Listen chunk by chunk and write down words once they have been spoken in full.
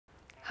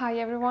Hi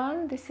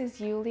everyone, this is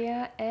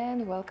Yuliya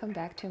and welcome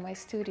back to my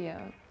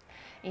studio.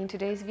 In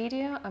today's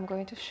video, I'm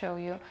going to show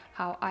you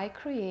how I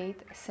create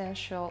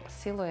sensual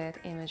silhouette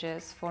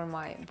images for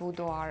my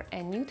boudoir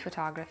and nude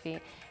photography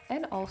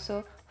and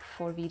also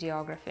for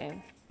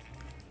videography.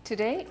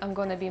 Today, I'm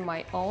going to be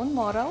my own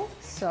model,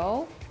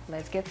 so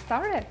let's get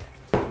started.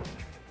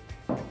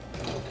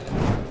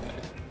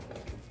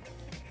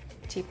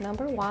 Tip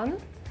number 1,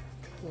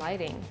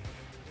 lighting.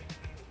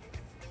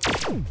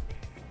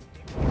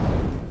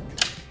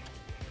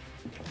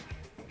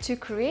 To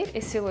create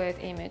a silhouette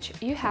image,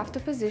 you have to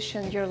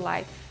position your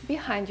light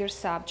behind your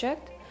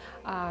subject,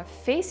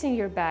 facing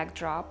your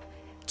backdrop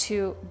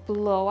to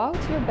blow out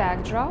your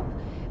backdrop,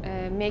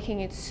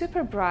 making it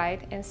super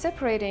bright and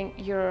separating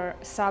your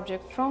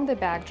subject from the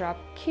backdrop,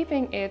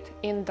 keeping it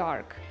in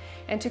dark.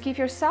 And to keep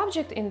your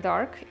subject in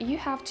dark, you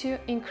have to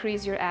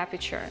increase your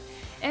aperture.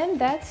 And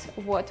that's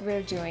what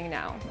we're doing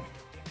now.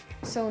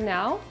 So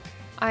now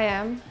I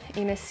am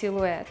in a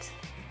silhouette.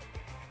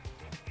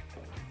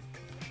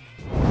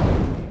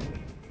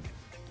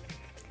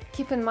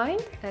 Keep in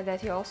mind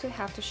that you also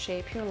have to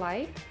shape your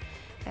light.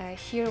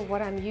 Here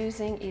what I'm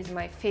using is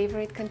my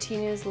favorite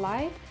continuous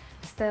light,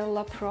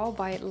 Stella Pro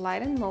by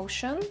Light and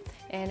Motion.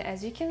 And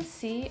as you can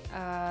see,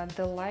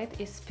 the light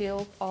is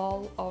spilled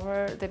all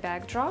over the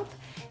backdrop.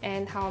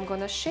 And how I'm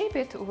gonna shape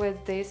it with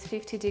this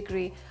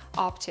 50-degree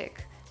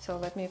optic. So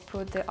let me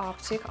put the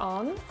optic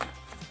on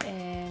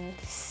and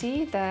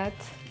see that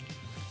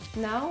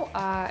now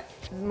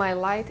my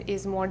light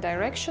is more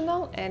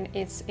directional and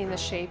it's in the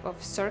shape of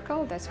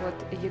circle. That's what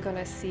you're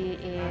gonna see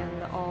in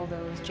all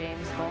those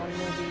James Bond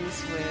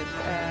movies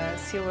with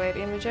silhouette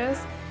images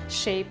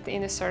shaped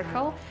in a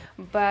circle.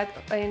 But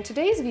in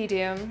today's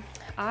video,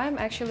 I'm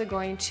actually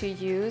going to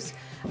use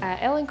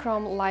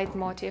Electron Light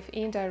Motif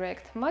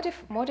Indirect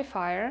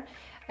Modifier,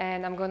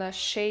 and I'm gonna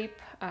shape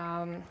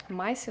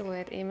my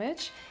silhouette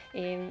image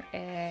in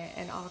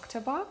an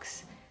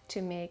octabox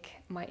to make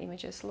my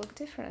images look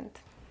different.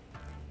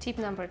 Tip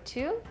number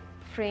 2,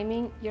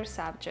 framing your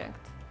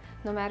subject.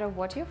 No matter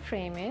what your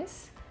frame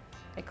is,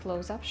 a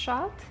close-up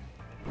shot,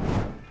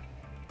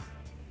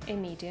 a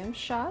medium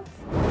shot,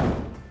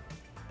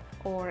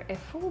 or a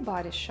full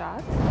body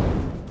shot,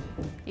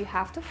 you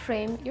have to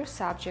frame your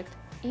subject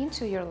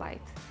into your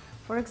light.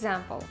 For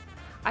example,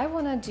 I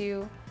want to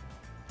do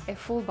a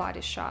full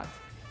body shot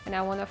and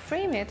I want to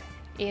frame it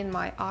in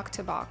my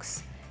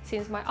octabox.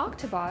 Since my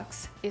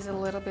octabox is a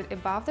little bit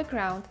above the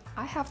ground,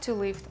 I have to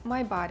lift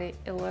my body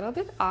a little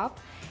bit up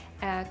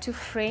to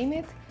frame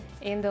it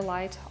in the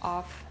light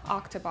of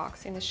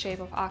octabox, in the shape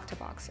of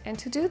octabox. And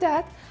to do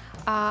that,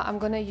 I'm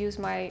gonna use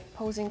my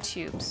posing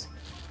tubes.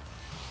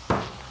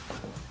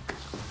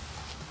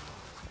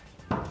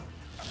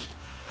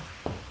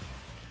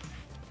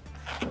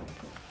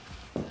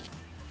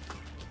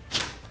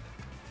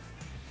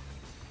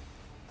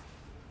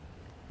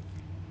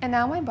 And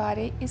now my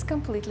body is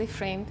completely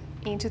framed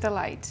into the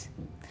light.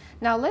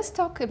 Now let's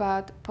talk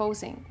about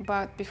posing,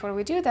 but before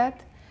we do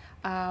that,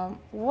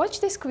 watch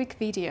this quick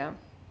video.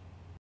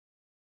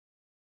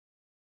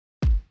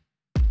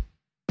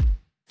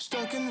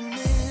 Stuck in the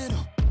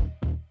middle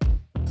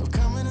of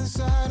coming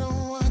inside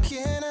and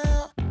walking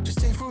out. Just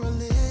stay for a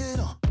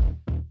little.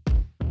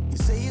 You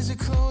say as you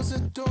close the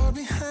door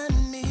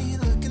behind me,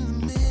 look in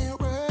the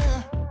mirror,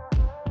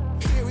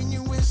 hearing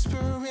you whisper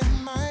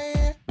in my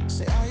ear.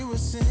 Say, are you a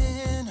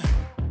sinner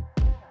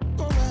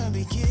or a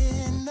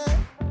beginner?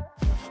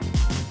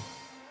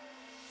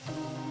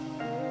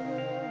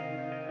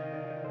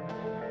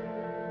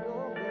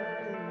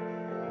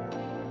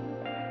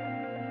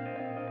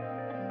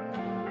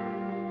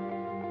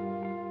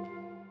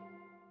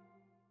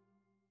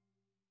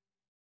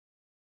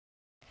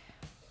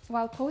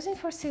 While posing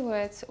for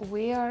silhouettes,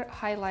 we are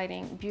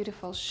highlighting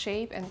beautiful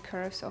shape and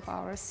curves of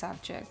our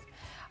subject.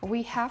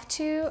 We have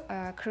to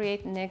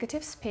create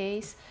negative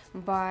space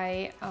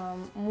by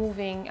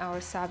moving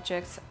our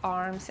subject's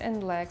arms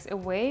and legs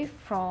away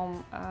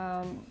from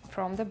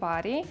the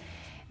body,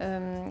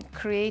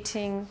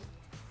 creating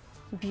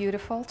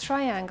beautiful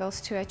triangles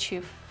to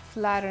achieve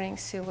flattering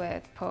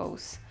silhouette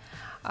pose.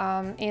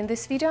 In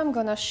this video, I'm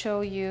gonna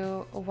show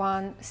you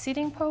one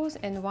sitting pose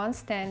and one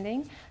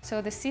standing.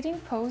 So the sitting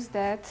pose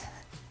that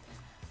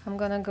I'm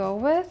gonna go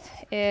with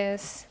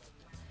is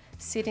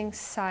sitting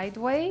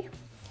sideways.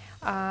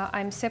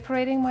 I'm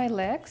separating my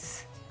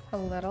legs a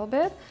little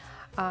bit.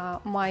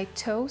 My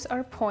toes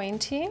are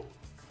pointy.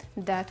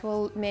 That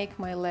will make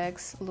my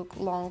legs look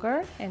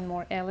longer and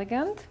more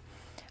elegant.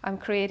 I'm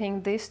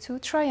creating these two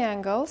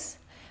triangles.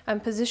 I'm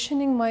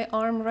positioning my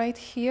arm right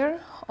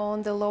here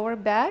on the lower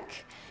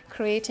back,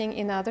 creating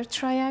another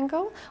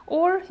triangle,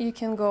 or you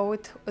can go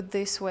it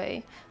this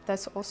way.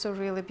 That's also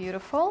really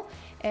beautiful.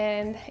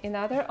 And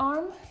another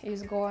arm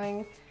is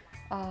going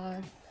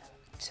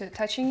to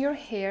touching your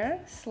hair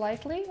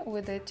slightly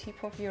with the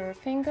tip of your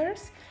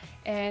fingers,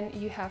 and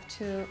you have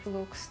to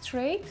look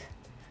straight,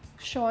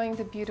 showing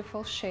the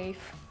beautiful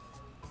shape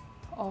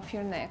of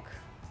your neck,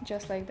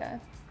 just like that.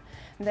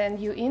 Then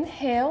you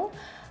inhale,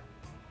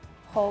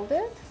 hold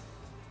it,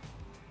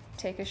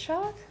 take a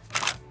shot,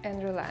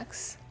 and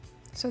relax.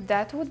 So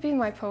that would be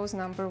my pose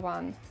number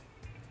 1.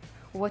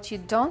 What you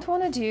don't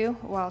want to do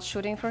while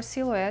shooting for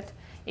silhouette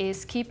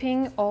is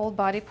keeping all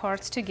body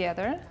parts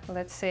together.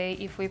 Let's say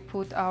if we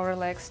put our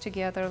legs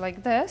together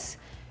like this,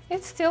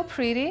 it's still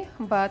pretty,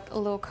 but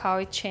look how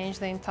it changed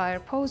the entire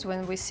pose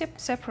when we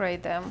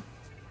separate them.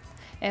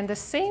 And the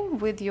same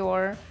with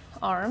your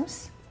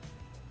arms.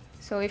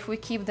 So if we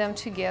keep them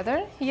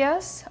together,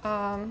 yes,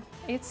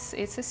 it's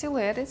a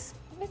silhouette, it's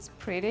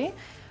pretty,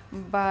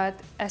 but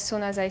as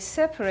soon as I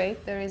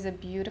separate, there is a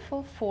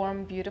beautiful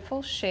form,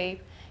 beautiful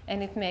shape,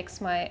 and it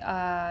makes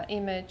my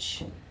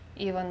image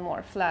even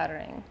more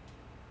flattering.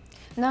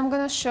 Now I'm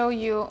going to show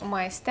you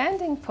my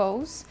standing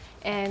pose,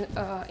 and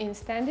in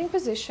standing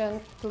position,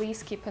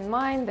 please keep in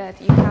mind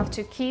that you have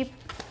to keep,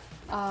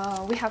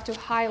 we have to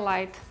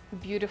highlight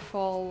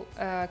beautiful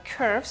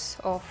curves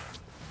of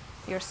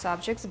your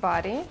subject's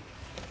body.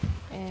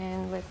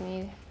 And let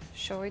me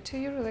show it to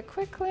you really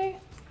quickly.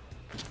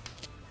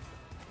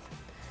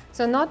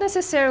 So not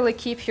necessarily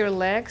keep your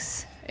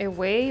legs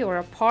away or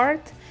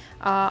apart.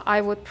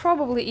 I would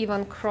probably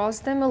even cross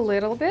them a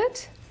little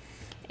bit,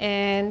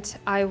 and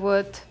I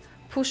would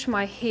push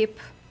my hip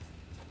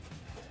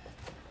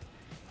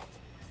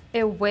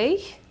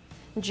away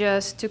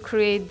just to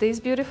create this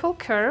beautiful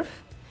curve,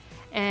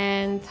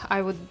 and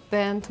I would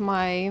bend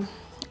my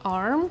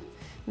arm,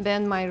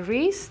 bend my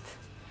wrist.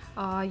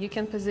 You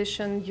can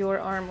position your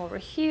arm over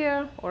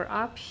here or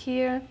up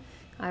here.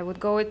 I would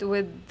go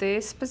with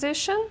this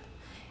position,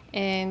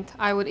 and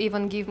I would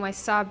even give my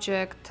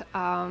subject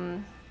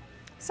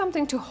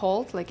something to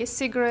hold, like a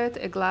cigarette,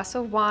 a glass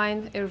of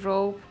wine, a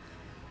rope,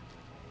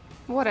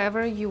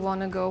 whatever you want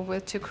to go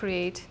with to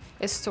create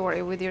a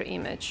story with your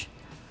image.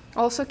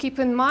 Also keep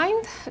in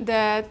mind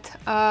that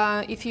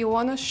if you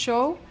want to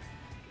show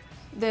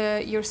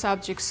your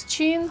subject's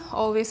chin,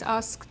 always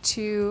ask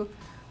to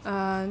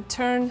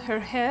turn her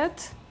head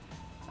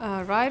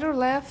right or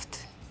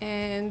left,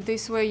 and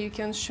this way you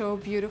can show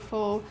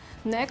beautiful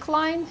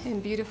neckline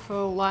and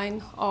beautiful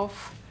line of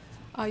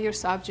your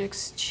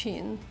subject's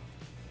chin.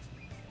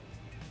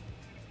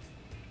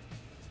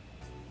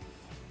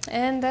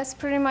 And that's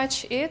pretty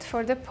much it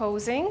for the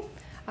posing.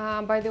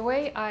 By the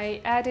way, I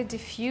added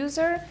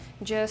diffuser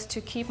just to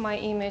keep my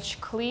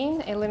image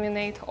clean,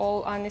 eliminate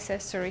all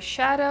unnecessary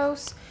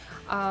shadows,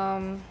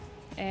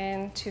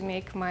 and to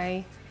make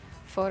my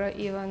photo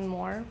even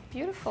more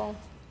beautiful.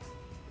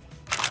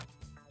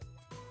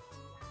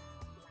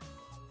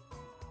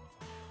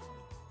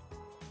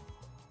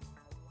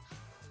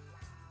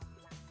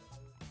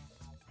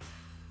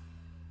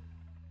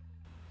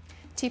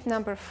 Tip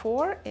number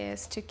 4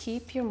 is to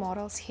keep your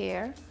model's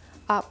hair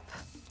up,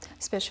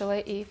 especially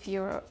if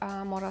your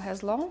model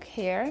has long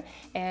hair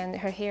and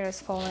her hair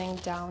is falling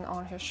down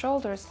on her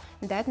shoulders.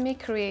 That may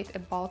create a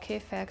bulky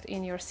effect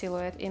in your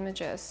silhouette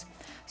images.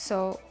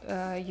 So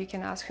you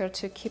can ask her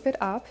to keep it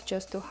up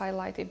just to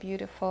highlight a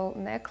beautiful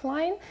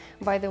neckline.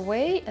 By the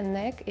way, a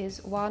neck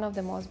is one of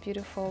the most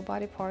beautiful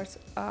body parts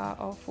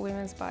of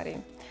women's body.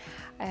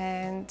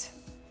 And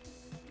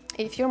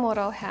if your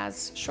model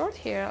has short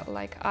hair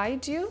like I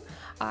do,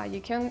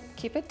 you can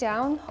keep it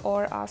down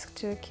or ask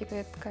to keep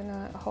it,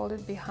 hold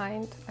it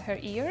behind her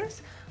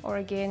ears, or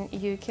again,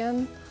 you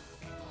can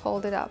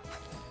hold it up.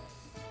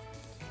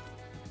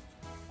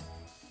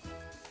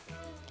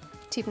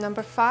 Tip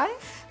number 5.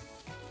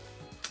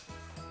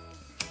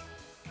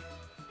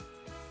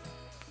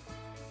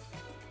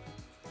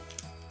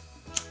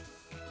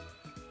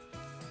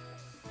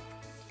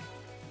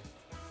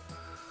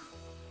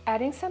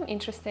 Adding some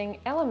interesting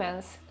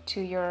elements to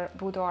your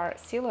boudoir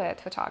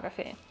silhouette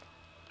photography.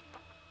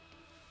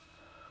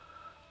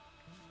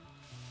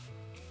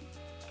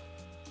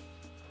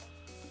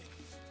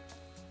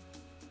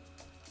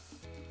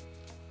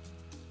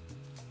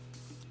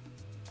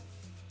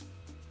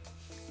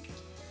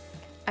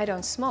 I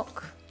don't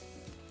smoke,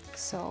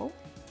 so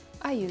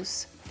I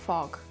use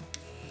fog.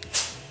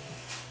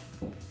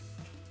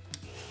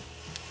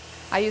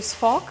 I use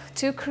fog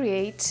to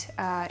create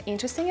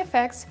interesting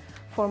effects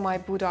for my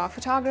boudoir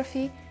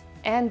photography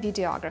and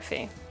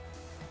videography.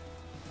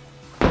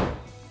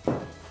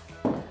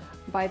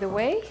 By the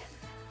way,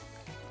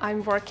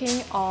 I'm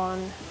working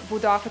on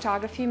boudoir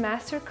photography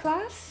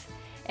masterclass,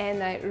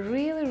 and I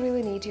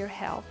really need your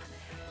help.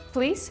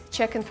 Please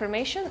check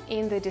information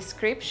in the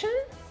description,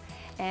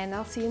 and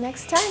I'll see you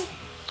next time.